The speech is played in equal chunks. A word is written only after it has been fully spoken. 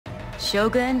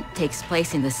Shogun takes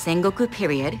place in the Sengoku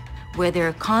period, where there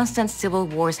are constant civil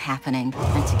wars happening,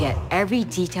 and to get every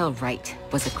detail right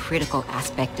was a critical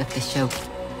aspect of the show.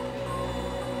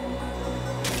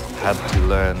 Had to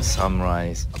learn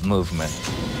samurai's movement.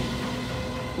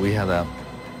 We had a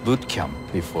boot camp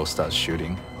before start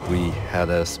shooting. We had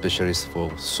a specialist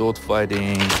for sword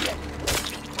fighting,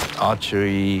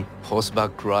 archery,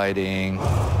 horseback riding.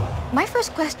 My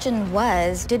first question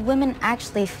was, did women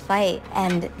actually fight?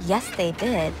 And yes, they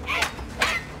did.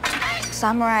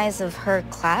 Samurais of her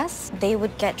class, they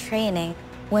would get training.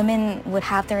 Women would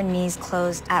have their knees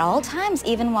closed at all times,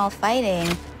 even while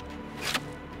fighting.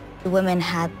 The women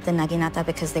had the naginata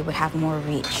because they would have more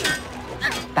reach.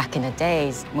 Back in the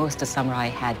days, most of the samurai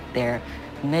had their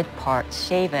mid-part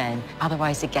shaven,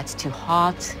 otherwise it gets too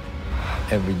hot.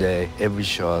 Every day, every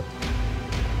shot,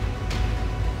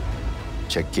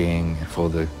 checking for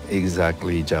the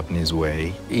exactly Japanese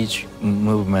way. Each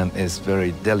movement is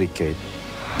very delicate.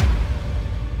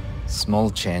 Small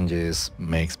changes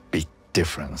makes big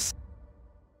difference.